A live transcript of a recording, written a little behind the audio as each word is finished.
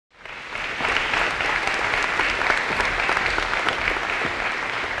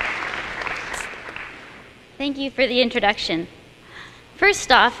Thank you for the introduction.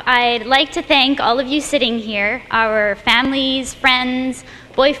 First off, I'd like to thank all of you sitting here, our families, friends,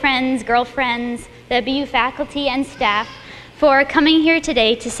 boyfriends, girlfriends, the BU faculty and staff, for coming here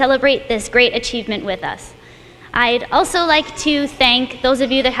today to celebrate this great achievement with us. I'd also like to thank those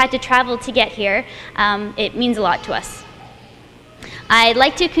of you that had to travel to get here. It means a lot to us. I'd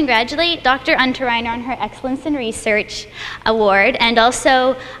like to congratulate Dr. Unterreiner on her Excellence in Research Award, and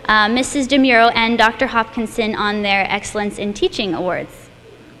also Mrs. DeMuro and Dr. Hopkinson on their Excellence in Teaching Awards.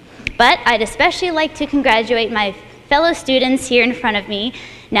 But I'd especially like to congratulate my fellow students here in front of me,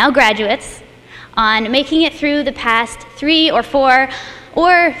 now graduates, on making it through the past 3 or 4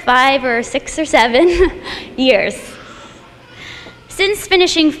 or 5 or 6 or 7 years. Since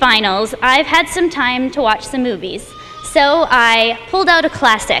finishing finals, I've had some time to watch some movies. So I pulled out a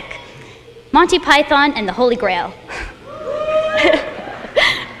classic, Monty Python and the Holy Grail.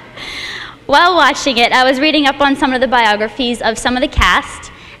 While watching it, I was reading up on some of the biographies of some of the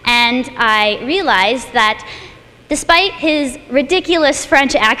cast, and I realized that despite his ridiculous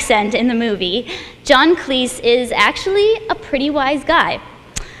French accent in the movie, John Cleese is actually a pretty wise guy.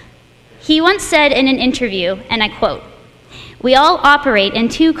 He once said in an interview, and I quote, "We all operate in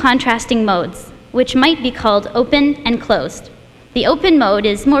 2 contrasting modes, which might be called open and closed. The open mode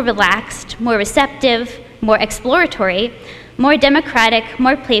is more relaxed, more receptive, more exploratory, more democratic,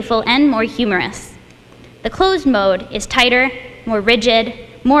 more playful, and more humorous. The closed mode is tighter, more rigid,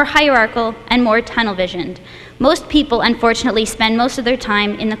 more hierarchical, and more tunnel-visioned. Most people, unfortunately, spend most of their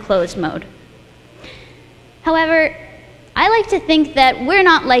time in the closed mode." However, I like to think that we're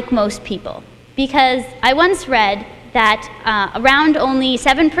not like most people, because I once read that around only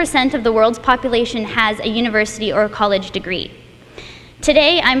 7% of the world's population has a university or a college degree.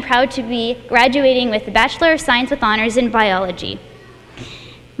 Today, I'm proud to be graduating with a Bachelor of Science with Honors in Biology.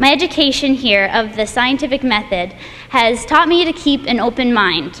 My education here of the scientific method has taught me to keep an open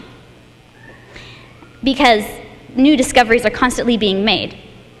mind, because new discoveries are constantly being made.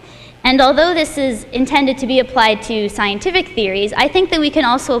 And although this is intended to be applied to scientific theories, I think that we can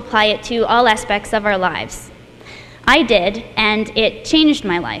also apply it to all aspects of our lives. I did, and it changed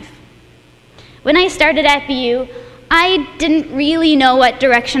my life. When I started at BU, I didn't really know what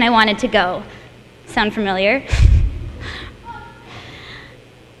direction I wanted to go. Sound familiar?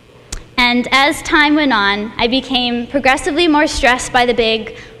 And as time went on, I became progressively more stressed by the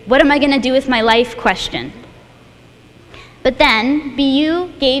big, what am I going to do with my life question. But then, BU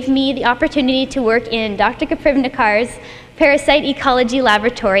gave me the opportunity to work in Dr. Koprivnikar's parasite ecology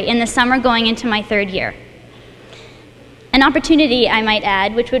laboratory in the summer going into my 3rd year. An opportunity, I might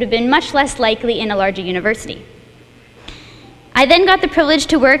add, which would have been much less likely in a larger university. I then got the privilege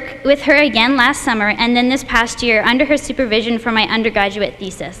to work with her again last summer, and then this past year under her supervision for my undergraduate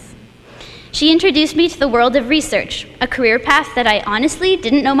thesis. She introduced me to the world of research, a career path that I honestly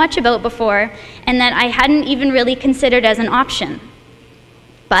didn't know much about before, and that I hadn't even really considered as an option.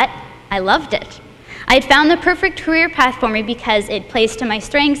 But I loved it. I had found the perfect career path for me because it plays to my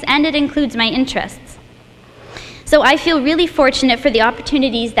strengths and it includes my interests. So I feel really fortunate for the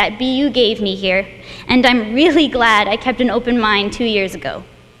opportunities that BU gave me here, and I'm really glad I kept an open mind 2 years ago.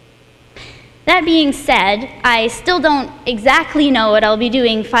 That being said, I still don't exactly know what I'll be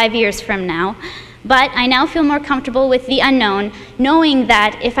doing 5 years from now, but I now feel more comfortable with the unknown, knowing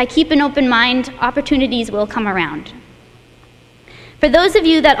that if I keep an open mind, opportunities will come around. For those of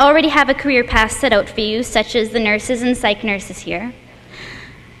you that already have a career path set out for you, such as the nurses and psych nurses here,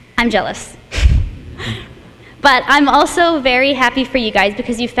 I'm jealous. But I'm also very happy for you guys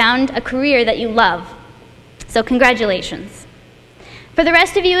because you found a career that you love. So congratulations. For the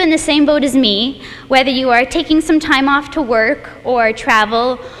rest of you in the same boat as me, whether you are taking some time off to work or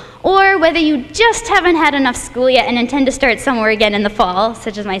travel, or whether you just haven't had enough school yet and intend to start somewhere again in the fall,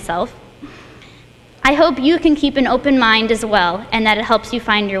 such as myself, I hope you can keep an open mind as well and that it helps you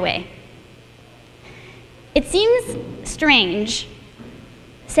find your way. It seems strange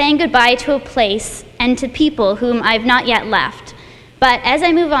saying goodbye to a place and to people whom I've not yet left. But as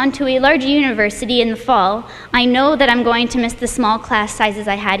I move on to a larger university in the fall, I know that I'm going to miss the small class sizes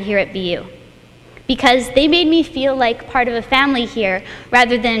I had here at BU, because they made me feel like part of a family here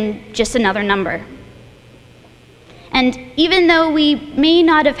rather than just another number. And even though we may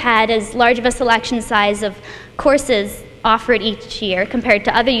not have had as large of a selection size of courses offered each year compared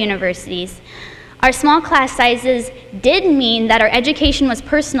to other universities, our small class sizes did mean that our education was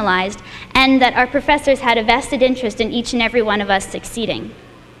personalized and that our professors had a vested interest in each and every one of us succeeding.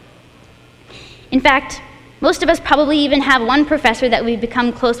 In fact, most of us probably even have one professor that we've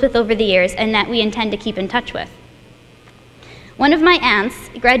become close with over the years and that we intend to keep in touch with. One of my aunts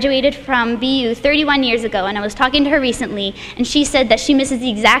graduated from BU 31 years ago, and I was talking to her recently, and she said that she misses the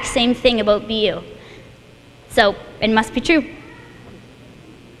exact same thing about BU. So, it must be true.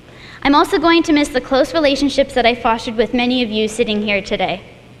 I'm also going to miss the close relationships that I fostered with many of you sitting here today.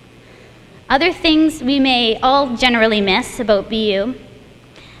 Other things we may all generally miss about BU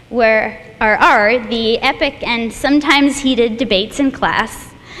are the epic and sometimes heated debates in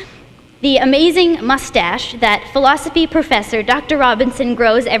class, the amazing mustache that philosophy professor Dr. Robinson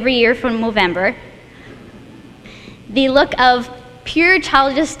grows every year from November, the look of pure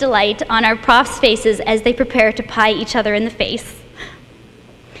childish delight on our profs' faces as they prepare to pie each other in the face.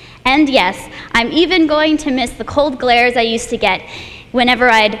 And yes, I'm even going to miss the cold glares I used to get whenever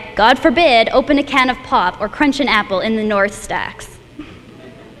I'd, God forbid, open a can of pop or crunch an apple in the north stacks.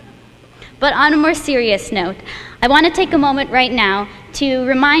 But on a more serious note, I want to take a moment right now to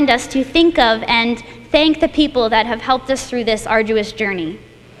remind us to think of and thank the people that have helped us through this arduous journey.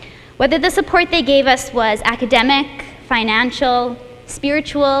 Whether the support they gave us was academic, financial,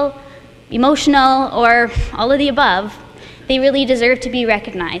 spiritual, emotional, or all of the above, they really deserve to be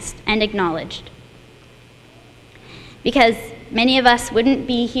recognized and acknowledged. Because many of us wouldn't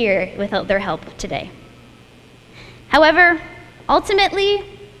be here without their help today. However, ultimately,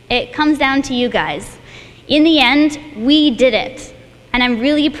 it comes down to you guys. In the end, we did it, and I'm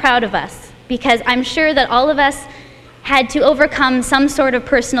really proud of us because I'm sure that all of us had to overcome some sort of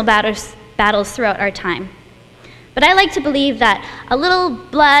personal battles throughout our time. But I like to believe that a little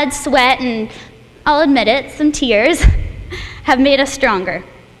blood, sweat, and I'll admit it, some tears have made us stronger.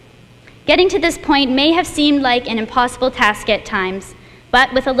 Getting to this point may have seemed like an impossible task at times,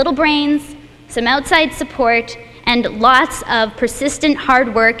 but with a little brains, some outside support, and lots of persistent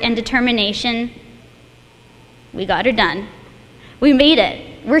hard work and determination, we got her done. We made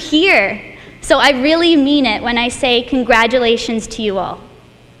it. We're here. So I really mean it when I say congratulations to you all.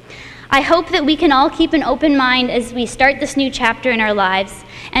 I hope that we can all keep an open mind as we start this new chapter in our lives,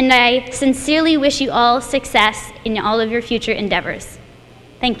 and I sincerely wish you all success in all of your future endeavors.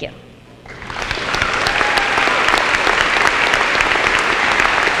 Thank you.